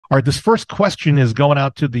All right, this first question is going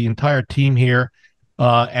out to the entire team here,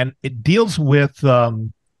 and it deals with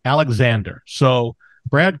Alexander. So,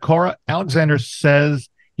 Brad, Cora, Alexander says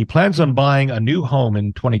he plans on buying a new home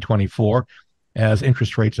in 2024 as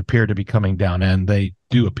interest rates appear to be coming down, and they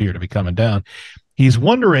do appear to be coming down. He's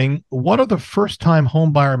wondering, what are the first-time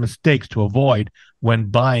homebuyer mistakes to avoid when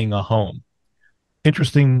buying a home?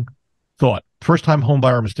 Interesting thought. First-time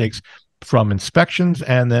homebuyer mistakes from inspections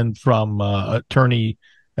and then from attorney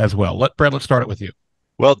as well. Brad, let's start it with you.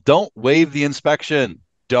 Well, don't waive the inspection.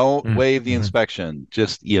 Don't waive the inspection.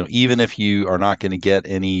 Just, even if you are not going to get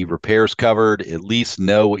any repairs covered, at least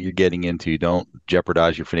know what you're getting into. Don't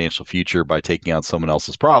jeopardize your financial future by taking on someone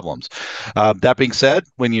else's problems. That being said,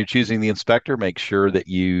 when you're choosing the inspector, make sure that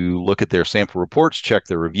you look at their sample reports, check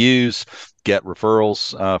their reviews, get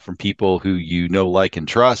referrals from people who you know, like, and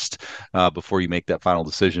trust before you make that final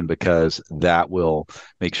decision, because that will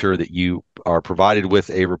make sure that you are provided with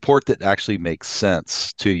a report that actually makes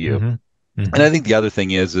sense to you. And I think the other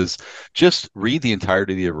thing is just read the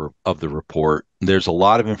entirety of the report. There's a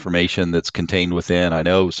lot of information that's contained within. I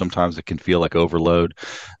know sometimes it can feel like overload,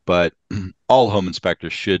 but all home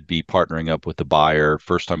inspectors should be partnering up with the buyer,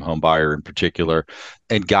 first-time home buyer in particular,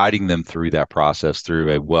 and guiding them through that process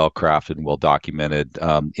through a well-crafted and well-documented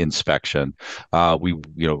inspection.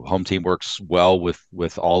 Home team works well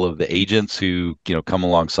with all of the agents who come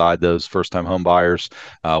alongside those first-time home buyers,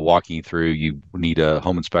 walking you through. You need a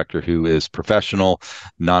home inspector who is professional,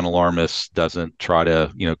 non-alarmist, doesn't try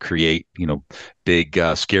to create big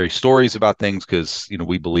scary stories about things, because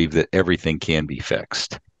we believe that everything can be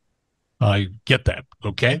fixed. I get that.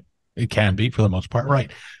 Okay. It can be for the most part.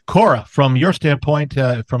 Right. Cora, from your standpoint,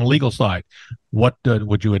 from a legal side, what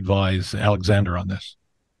would you advise Alexander on this?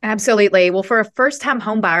 Absolutely. Well, for a first-time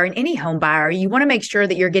home buyer and any home buyer, you want to make sure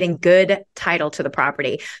that you're getting good title to the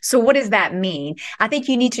property. So what does that mean? I think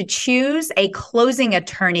you need to choose a closing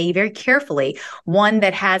attorney very carefully, one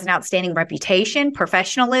that has an outstanding reputation,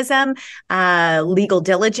 professionalism, legal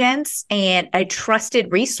diligence, and a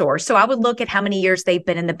trusted resource. So I would look at how many years they've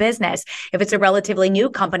been in the business. If it's a relatively new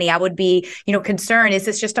company, I would be, concerned. Is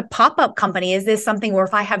this just a pop-up company? Is this something where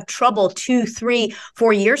if I have trouble 2, 3,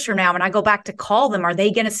 4 years from now, and I go back to call them, are they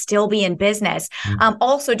going to still be in business?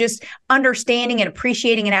 Also, just understanding and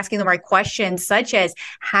appreciating and asking the right questions, such as,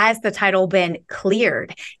 has the title been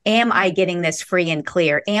cleared? Am I getting this free and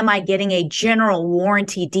clear? Am I getting a general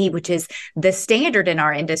warranty deed, which is the standard in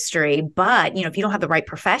our industry? But, if you don't have the right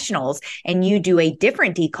professionals and you do a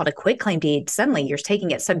different deed called a quitclaim deed, suddenly you're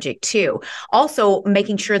taking it subject to. Also,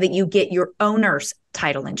 making sure that you get your owner's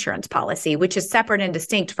title insurance policy, which is separate and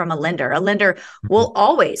distinct from a lender. A lender will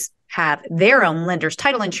always have their own lender's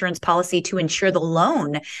title insurance policy to ensure the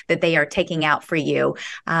loan that they are taking out for you.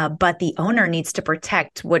 But the owner needs to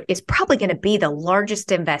protect what is probably going to be the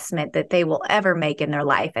largest investment that they will ever make in their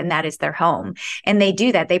life, and that is their home. And they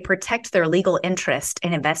do that. They protect their legal interest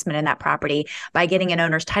and investment in that property by getting an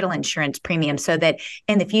owner's title insurance premium, so that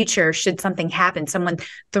in the future, should something happen, someone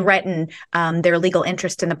threaten their legal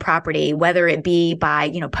interest in the property, whether it be by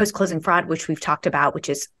post-closing fraud, which we've talked about, which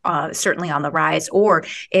is certainly on the rise, or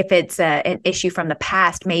if it's an issue from the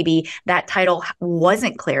past, maybe that title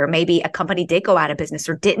wasn't clear. Maybe a company did go out of business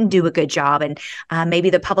or didn't do a good job. And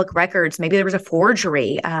maybe the public records, maybe there was a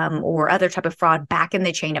forgery or other type of fraud back in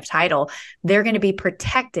the chain of title. They're going to be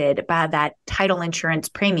protected by that title insurance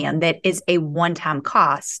premium that is a one-time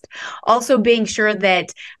cost. Also, being sure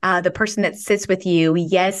that the person that sits with you,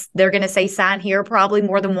 yes, they're going to say sign here probably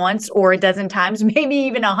more than once or a dozen times, maybe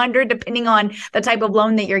even 100, depending on the type of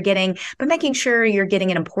loan that you're getting, but making sure you're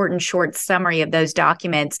getting an important short summary of those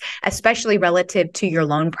documents, especially relative to your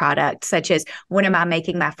loan product, such as, when am I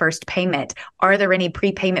making my first payment? Are there any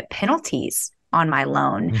prepayment penalties on my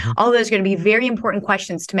loan? All those are going to be very important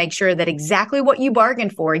questions to make sure that exactly what you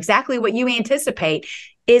bargained for, exactly what you anticipate,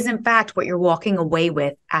 is in fact what you're walking away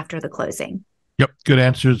with after the closing. Yep. Good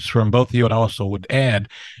answers from both of you. And I also would add,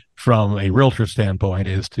 from a realtor standpoint,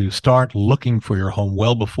 is to start looking for your home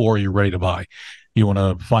well before you're ready to buy. You want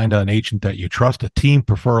to find an agent that you trust, a team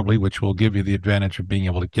preferably, which will give you the advantage of being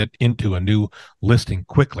able to get into a new listing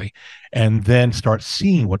quickly, and then start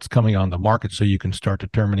seeing what's coming on the market so you can start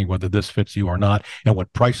determining whether this fits you or not and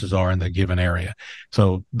what prices are in the given area.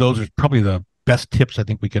 So those are probably the best tips I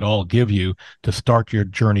think we could all give you to start your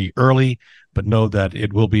journey early, but know that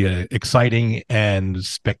it will be exciting and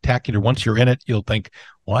spectacular. Once you're in it, you'll think,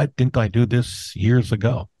 why didn't I do this years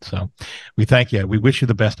ago? So we thank you. We wish you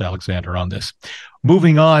the best, Alexander, on this.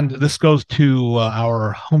 Moving on, this goes to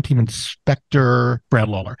our home team inspector, Brad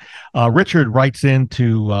Lawler. Richard writes in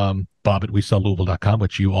to bob@wesellouisville.com,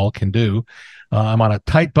 which you all can do. I'm on a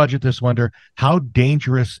tight budget this winter. How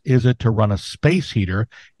dangerous is it to run a space heater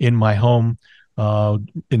in my home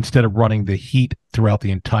instead of running the heat throughout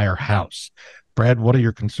the entire house? Brad, what are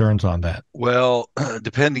your concerns on that? Well,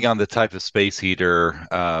 depending on the type of space heater,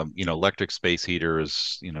 electric space heater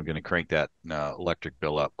is, going to crank that electric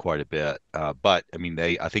bill up quite a bit. But I mean,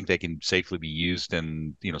 I think they can safely be used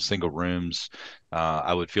in, single rooms.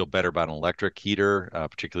 I would feel better about an electric heater,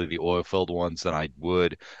 particularly the oil-filled ones, than I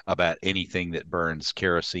would about anything that burns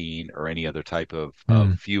kerosene or any other type of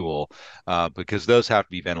fuel, because those have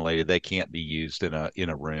to be ventilated. They can't be used in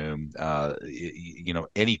a room.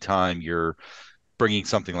 Anytime you're bringing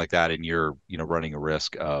something like that in, you're running a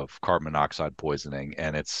risk of carbon monoxide poisoning,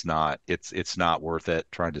 and it's not worth it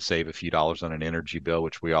trying to save a few dollars on an energy bill,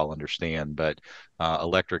 which we all understand. But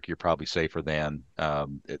electric, you're probably safer than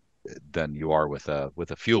you are with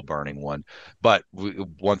a fuel burning one. But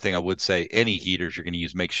one thing I would say, any heaters you're going to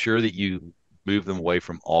use, make sure that you move them away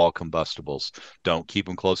from all combustibles. Don't keep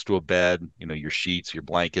them close to a bed. Your sheets, your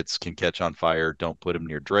blankets can catch on fire. Don't put them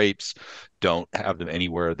near drapes. Don't have them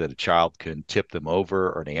anywhere that a child can tip them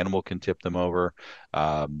over or an animal can tip them over.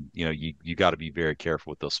 You got to be very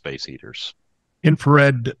careful with those space heaters.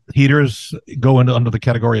 Infrared heaters go under the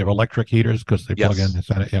category of electric heaters because they plug in.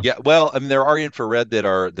 Yeah. Well, I mean, there are infrared that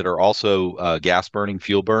are also gas burning,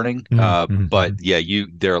 fuel burning. But yeah,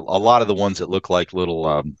 there are a lot of the ones that look like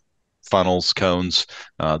little funnels, cones.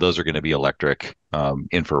 Those are going to be electric,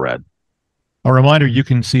 infrared. A reminder, you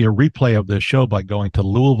can see a replay of this show by going to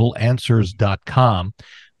LouisvilleAnswers.com.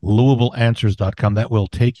 LouisvilleAnswers.com. That will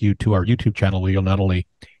take you to our YouTube channel where you'll not only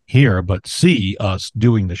hear but see us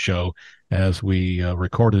doing the show as we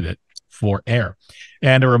recorded it for air.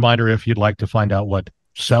 And a reminder, if you'd like to find out what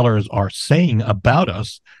sellers are saying about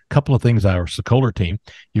us, a couple of things, our Sokoler team,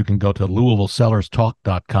 you can go to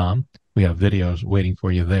LouisvilleSellersTalk.com. We have videos waiting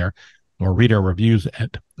for you there, or read our reviews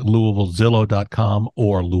at LouisvilleZillow.com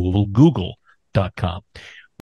or LouisvilleGoogle.com.